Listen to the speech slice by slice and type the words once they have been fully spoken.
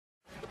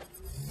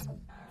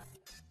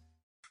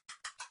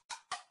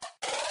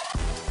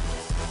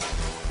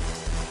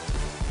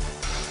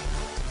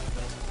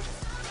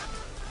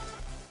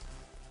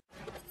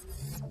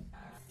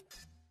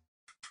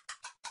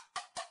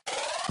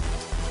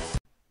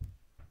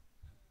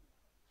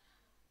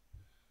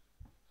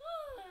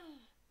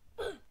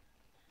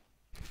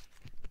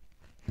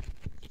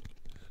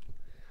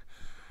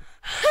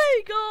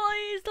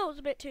guys, that was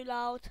a bit too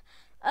loud.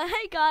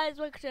 Hey guys,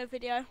 welcome to a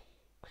video.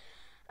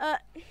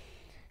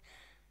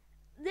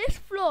 This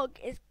vlog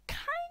is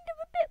kind of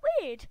a bit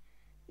weird.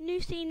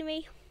 New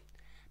scenery,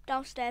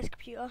 downstairs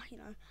computer, you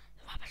know,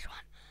 the rubbish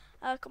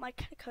one. Got my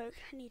can of Coke,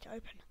 I need to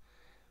open.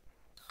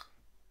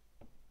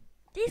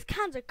 These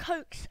cans of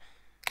Cokes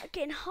are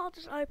getting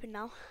harder to open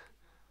now.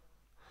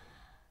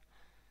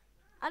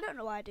 I don't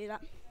know why I do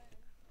that.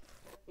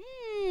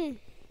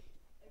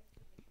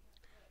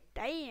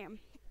 Damn.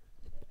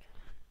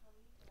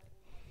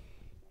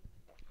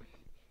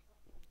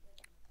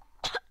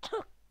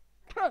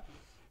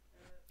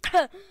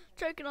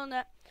 Choking on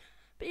that.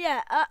 But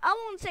yeah, I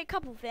want to say a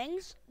couple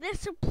things.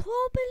 This will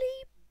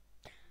probably,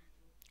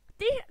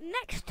 the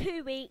next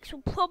 2 weeks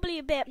will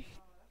probably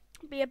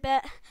be a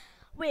bit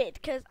weird,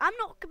 because I'm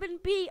not going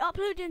to be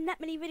uploading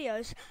that many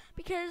videos,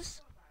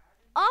 because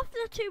after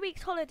the 2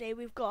 weeks holiday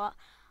we've got,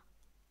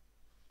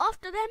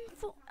 after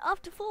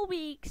 4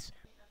 weeks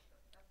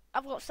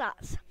I've got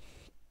SATs.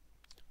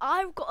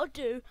 I've got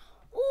to do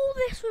all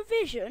this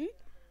revision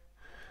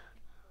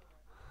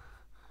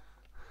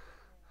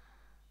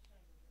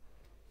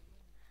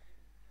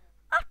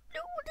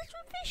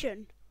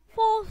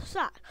for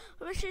SAT,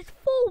 which is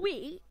 4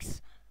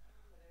 weeks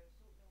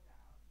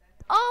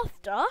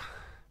after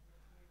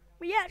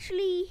we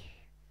actually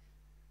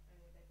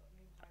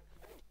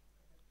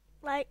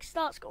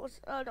start schools.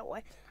 Don't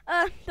worry.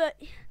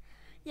 But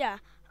yeah.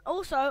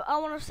 Also, I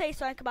want to say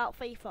something about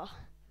FIFA.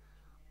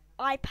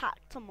 I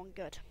packed someone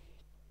good.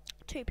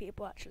 2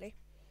 people actually.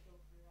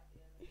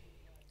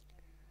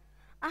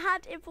 I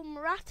had Info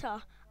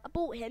Morata. I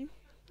bought him,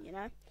 you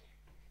know.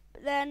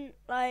 But then,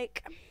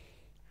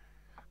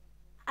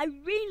 I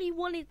really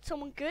wanted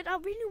someone good. I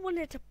really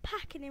wanted to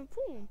pack an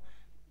Inform.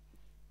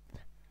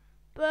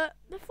 But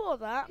before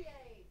that,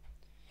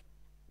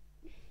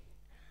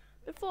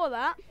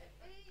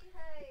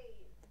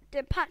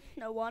 didn't pack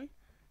no one.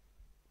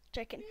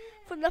 Checking.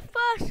 From the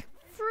first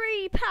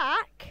 3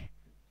 pack,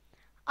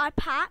 I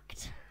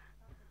packed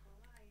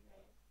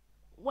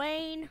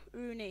Wayne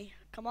Rooney.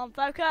 Come on,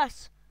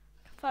 focus.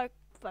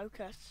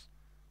 Focus.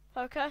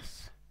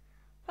 Focus.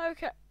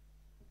 Focus.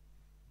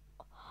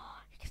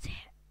 Oh, you can see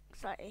it.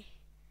 Slightly.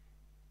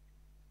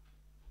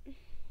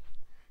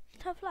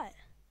 Turn off light.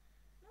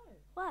 No.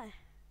 Why? I'm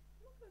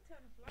not going to turn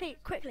off light. Please,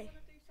 quickly.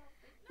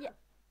 No. Yeah.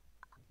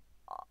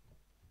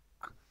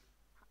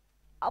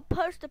 I'll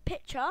post a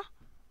picture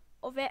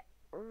of it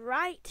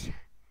right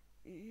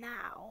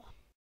now.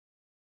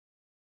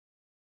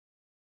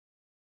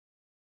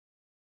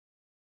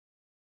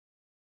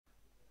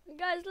 And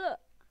guys, look.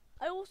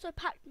 I also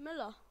packed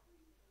Miller.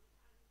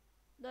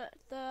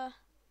 The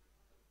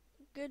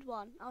good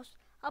one.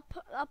 I'll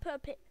put a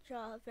picture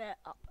of it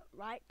up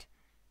right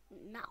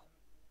now.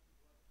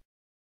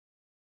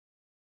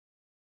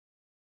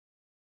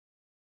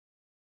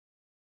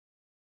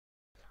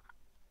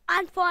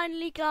 And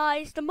finally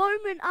guys, the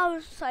moment I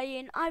was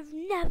saying I've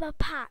never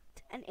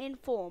packed an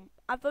Inform.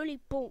 I've only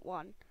bought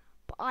one,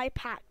 but I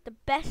packed the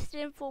best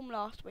Inform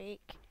last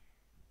week.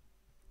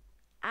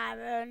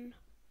 Aaron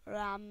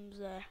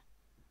Ramsey.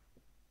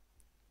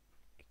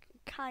 You can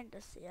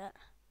kinda see it.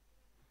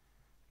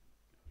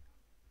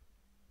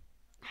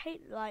 I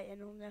hate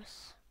lighting on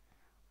this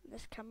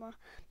camera.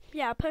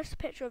 Yeah, I'll post a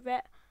picture of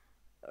it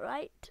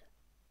right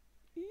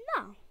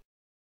now.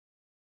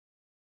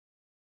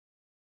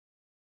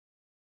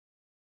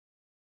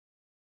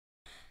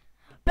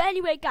 But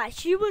anyway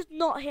guys, you was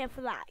not here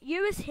for that.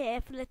 You was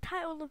here for the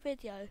title of the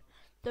video,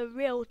 the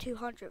real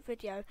 200th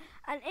video.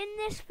 And in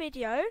this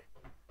video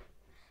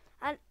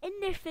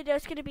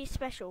it's going to be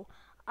special.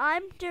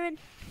 I'm doing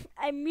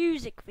a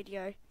music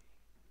video.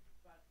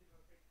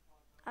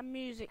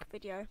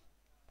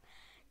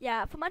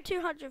 Yeah, for my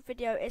 200th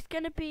video, it's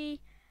going to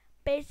be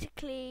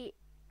basically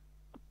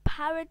a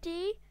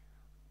parody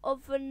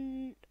of a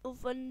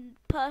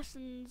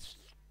person's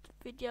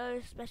video,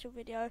 special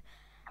video.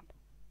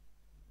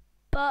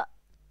 But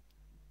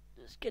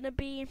it's gonna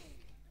be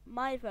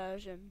my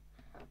version.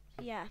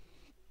 Yeah.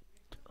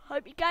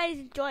 Hope you guys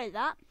enjoy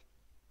that.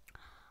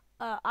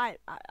 I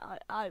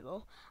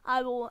will.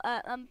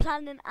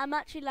 I'm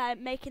actually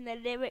making the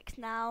lyrics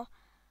now.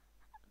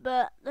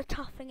 But the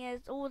tough thing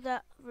is, all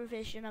the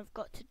revision I've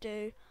got to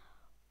do,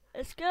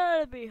 it's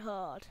gonna be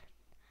hard.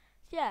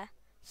 So yeah.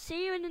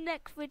 See you in the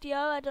next video.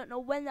 I don't know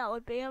when that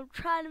would be. I'm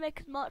trying to make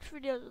as much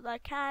videos as I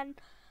can.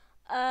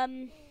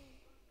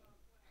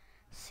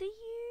 See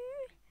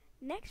you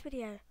next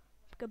video.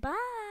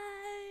 Goodbye.